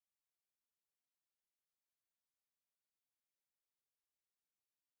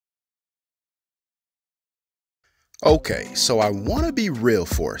Okay, so I want to be real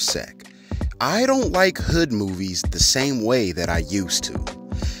for a sec. I don't like hood movies the same way that I used to.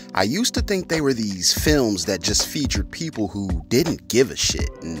 I used to think they were these films that just featured people who didn't give a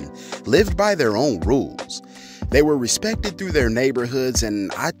shit and lived by their own rules. They were respected through their neighborhoods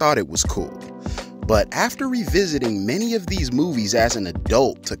and I thought it was cool. But after revisiting many of these movies as an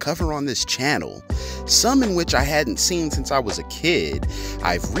adult to cover on this channel, some in which I hadn't seen since I was a kid,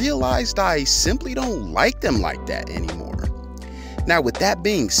 I've realized I simply don't like them like that anymore. Now, with that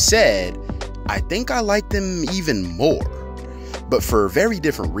being said, I think I like them even more, but for very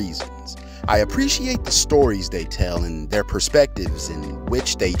different reasons. I appreciate the stories they tell and their perspectives in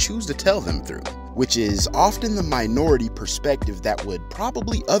which they choose to tell them through, which is often the minority perspective that would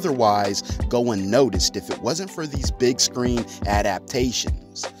probably otherwise go unnoticed if it wasn't for these big screen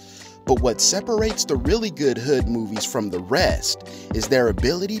adaptations. But what separates the really good hood movies from the rest is their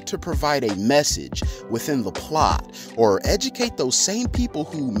ability to provide a message within the plot or educate those same people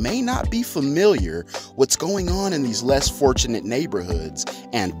who may not be familiar what's going on in these less fortunate neighborhoods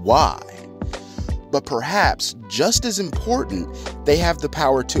and why. But perhaps just as important, they have the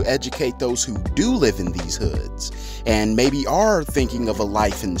power to educate those who do live in these hoods and maybe are thinking of a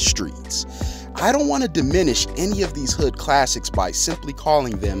life in the streets. I don't want to diminish any of these hood classics by simply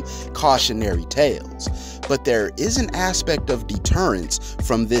calling them cautionary tales, but there is an aspect of deterrence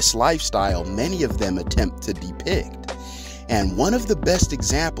from this lifestyle many of them attempt to depict. And one of the best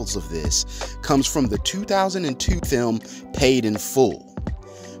examples of this comes from the 2002 film Paid in Full,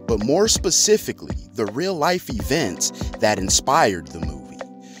 but more specifically, the real-life events that inspired the movie.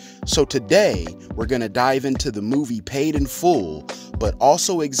 So today, we're going to dive into the movie Paid in Full, but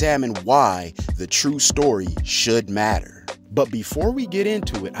also examine why the true story should matter. But before we get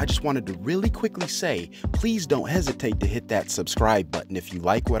into it, I just wanted to really quickly say, please don't hesitate to hit that subscribe button if you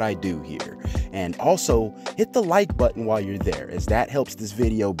like what I do here. And also, hit the like button while you're there, as that helps this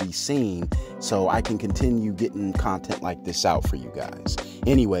video be seen so I can continue getting content like this out for you guys.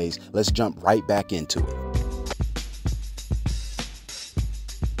 Anyways, let's jump right back into it.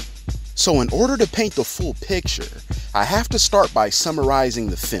 So in order to paint the full picture, I have to start by summarizing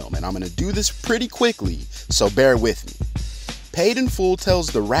the film, and I'm going to do this pretty quickly, so bear with me. Paid in Full tells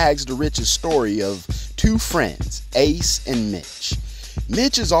the rags to riches story of two friends, Ace and Mitch.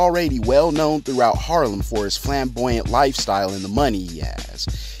 Mitch is already well known throughout Harlem for his flamboyant lifestyle and the money he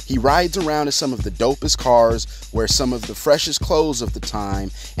has. He rides around in some of the dopest cars, wears some of the freshest clothes of the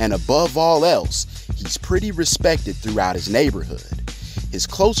time, and above all else, he's pretty respected throughout his neighborhood. His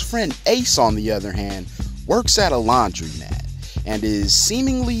close friend Ace, on the other hand, works at a laundromat and is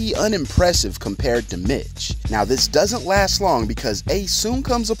seemingly unimpressive compared to Mitch. Now, this doesn't last long because Ace soon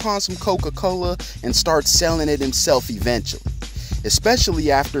comes upon some Coca-Cola and starts selling it himself eventually.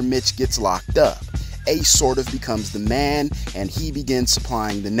 Especially after Mitch gets locked up, Ace sort of becomes the man and he begins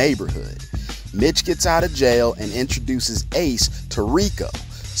supplying the neighborhood. Mitch gets out of jail and introduces Ace to Rico,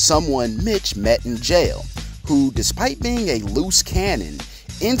 someone Mitch met in jail, who, despite being a loose cannon,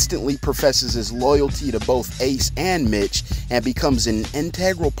 instantly professes his loyalty to both Ace and Mitch and becomes an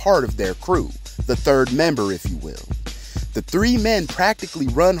integral part of their crew, the third member, if you will. The three men practically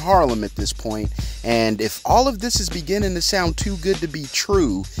run Harlem at this point, and if all of this is beginning to sound too good to be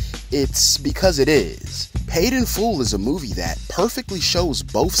true, it's because it is. Paid in Full is a movie that perfectly shows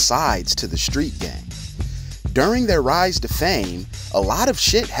both sides to the street gang. During their rise to fame, a lot of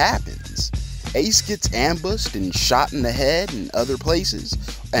shit happens. Ace gets ambushed and shot in the head and other places,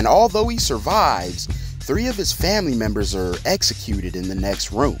 and although he survives, 3 of his family members are executed in the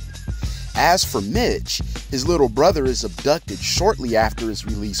next room. As for Mitch, his little brother is abducted shortly after his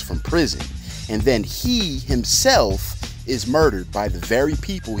release from prison, and then he himself is murdered by the very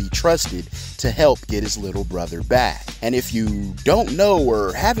people he trusted to help get his little brother back. And if you don't know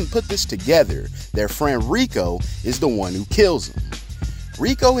or haven't put this together, their friend Rico is the one who kills him.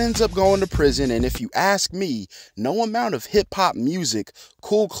 Rico ends up going to prison, and if you ask me, no amount of hip-hop music,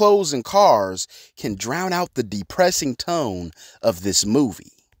 cool clothes, and cars can drown out the depressing tone of this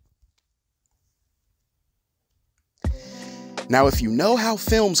movie. Now, if you know how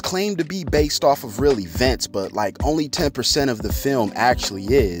films claim to be based off of real events, but like only 10% of the film actually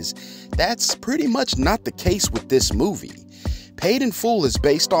is, that's pretty much not the case with this movie. Paid in Full is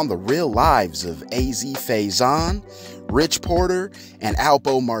based on the real lives of AZ Faison, Rich Porter, and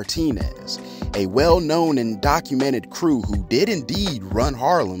Alpo Martinez, a well-known and documented crew who did indeed run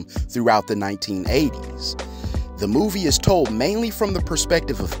Harlem throughout the 1980s. The movie is told mainly from the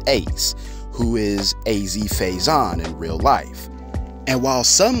perspective of Ace, who is AZ Faison in real life. And while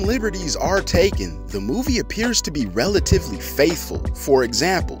some liberties are taken, the movie appears to be relatively faithful. For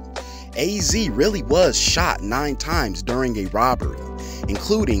example, AZ really was shot 9 times during a robbery,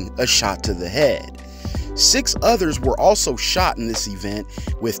 including a shot to the head. 6 others were also shot in this event,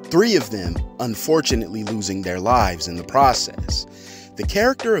 with 3 of them unfortunately losing their lives in the process. The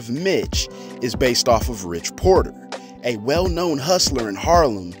character of Mitch is based off of Rich Porter, a well-known hustler in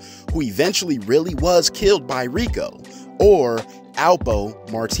Harlem who eventually really was killed by Rico, or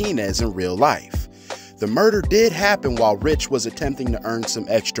Alpo Martinez in real life. The murder did happen while Rich was attempting to earn some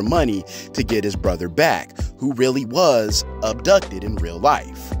extra money to get his brother back, who really was abducted in real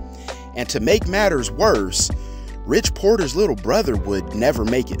life. And to make matters worse, Rich Porter's little brother would never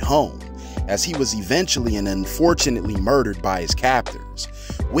make it home, as he was eventually and unfortunately murdered by his captors,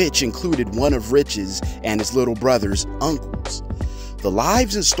 which included one of Rich's and his little brother's uncles. The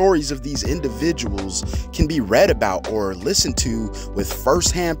lives and stories of these individuals can be read about or listened to with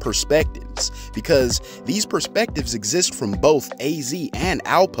first-hand perspectives, because these perspectives exist from both AZ and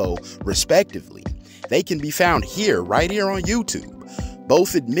Alpo respectively. They can be found here, right here on YouTube,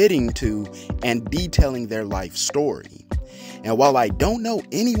 both admitting to and detailing their life story. And while I don't know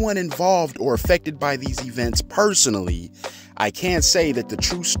anyone involved or affected by these events personally, I can say that the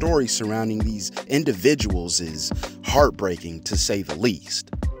true story surrounding these individuals is heartbreaking, to say the least.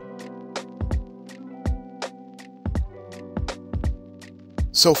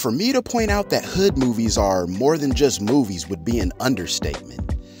 So for me to point out that hood movies are more than just movies would be an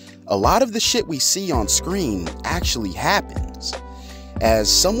understatement. A lot of the shit we see on screen actually happens.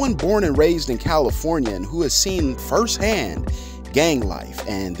 As someone born and raised in California and who has seen firsthand gang life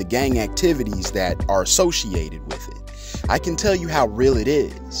and the gang activities that are associated with it, I can tell you how real it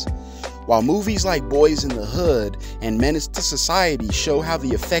is. While movies like Boyz N The Hood and Menace to Society show how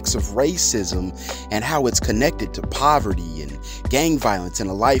the effects of racism and how it's connected to poverty and gang violence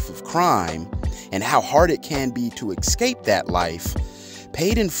and a life of crime, and how hard it can be to escape that life,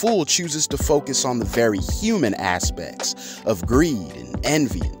 Paid in Full chooses to focus on the very human aspects of greed and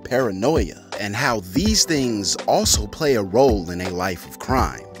envy and paranoia, and how these things also play a role in a life of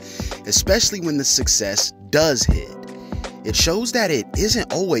crime, especially when the success does hit. It shows that it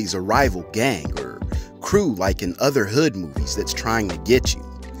isn't always a rival gang or crew like in other hood movies that's trying to get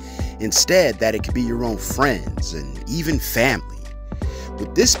you. Instead, that it could be your own friends and even family.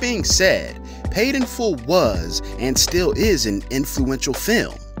 With this being said, Paid in Full was and still is an influential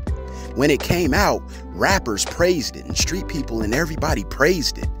film. When it came out, rappers praised it and street people and everybody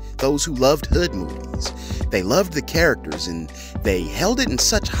praised it. Those who loved hood movies. They loved the characters and they held it in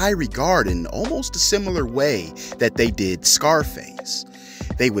such high regard in almost a similar way that they did Scarface.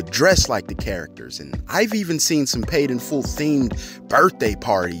 They would dress like the characters, and I've even seen some Paid in Full themed birthday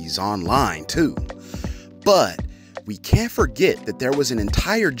parties online too. But we can't forget that there was an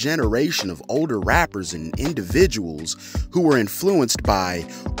entire generation of older rappers and individuals who were influenced by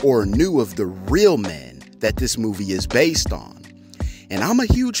or knew of the real men that this movie is based on. And I'm a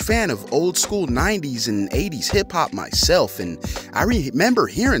huge fan of old school 90s and 80s hip hop myself, and I remember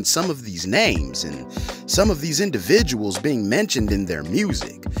hearing some of these names and some of these individuals being mentioned in their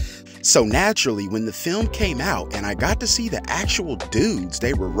music. So naturally, when the film came out and I got to see the actual dudes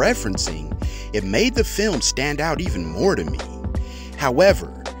they were referencing, it made the film stand out even more to me.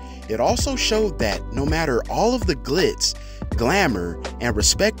 However, it also showed that no matter all of the glitz, glamour, and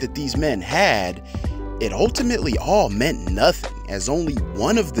respect that these men had, it ultimately all meant nothing, as only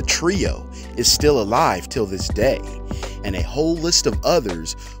one of the trio is still alive till this day, and a whole list of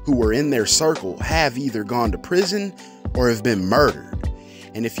others who were in their circle have either gone to prison or have been murdered.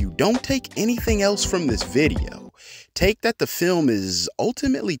 And if you don't take anything else from this video, take that the film is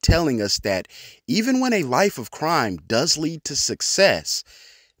ultimately telling us that even when a life of crime does lead to success,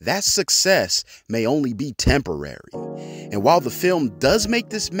 that success may only be temporary. And while the film does make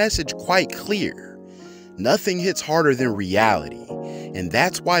this message quite clear, nothing hits harder than reality, and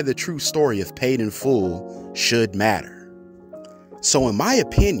that's why the true story of Paid in Full should matter. So in my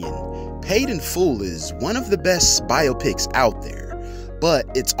opinion, Paid in Full is one of the best biopics out there, but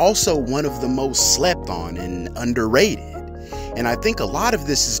it's also one of the most slept on and underrated. And I think a lot of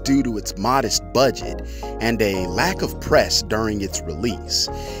this is due to its modest budget and a lack of press during its release.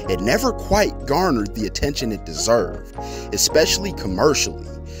 It never quite garnered the attention it deserved, especially commercially,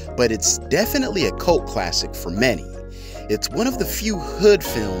 but it's definitely a cult classic for many. It's one of the few hood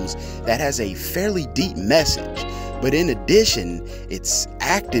films that has a fairly deep message, but in addition, it's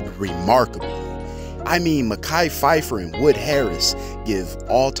acted remarkably. I mean, Mekhi Phifer and Wood Harris give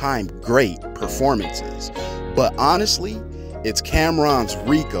all-time great performances, but honestly, it's Cam'ron's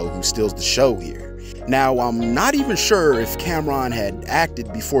Rico who steals the show here. Now, I'm not even sure if Cam'ron had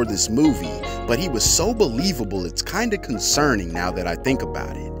acted before this movie, but he was so believable it's kinda concerning now that I think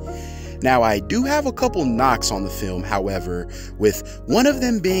about it. Now, I do have a couple knocks on the film, however, with one of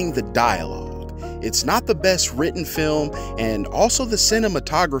them being the dialogue. It's not the best written film, and also the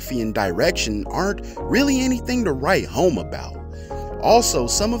cinematography and direction aren't really anything to write home about. Also,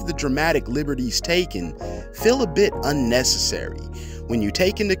 some of the dramatic liberties taken feel a bit unnecessary when you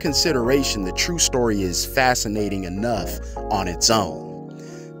take into consideration the true story is fascinating enough on its own.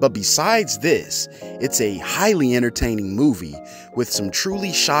 But besides this, it's a highly entertaining movie with some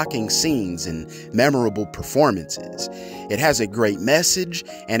truly shocking scenes and memorable performances. It has a great message,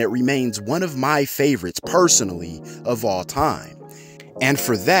 and it remains one of my favorites personally of all time. And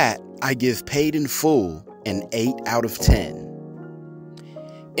for that, I give Paid in Full an 8 out of 10.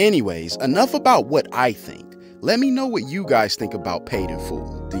 Anyways, enough about what I think. Let me know what you guys think about Paid in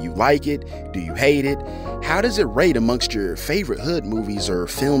Full. Do you like it? Do you hate it? How does it rate amongst your favorite hood movies or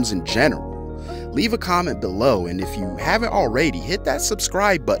films in general? Leave a comment below, and if you haven't already, hit that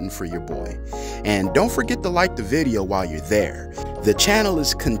subscribe button for your boy. And don't forget to like the video while you're there. The channel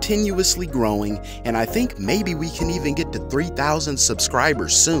is continuously growing, and I think maybe we can even get to 3,000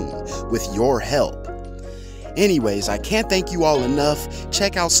 subscribers soon with your help. Anyways, I can't thank you all enough.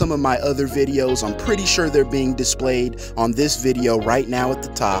 Check out some of my other videos. I'm pretty sure they're being displayed on this video right now at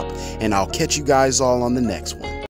the top, and I'll catch you guys all on the next one.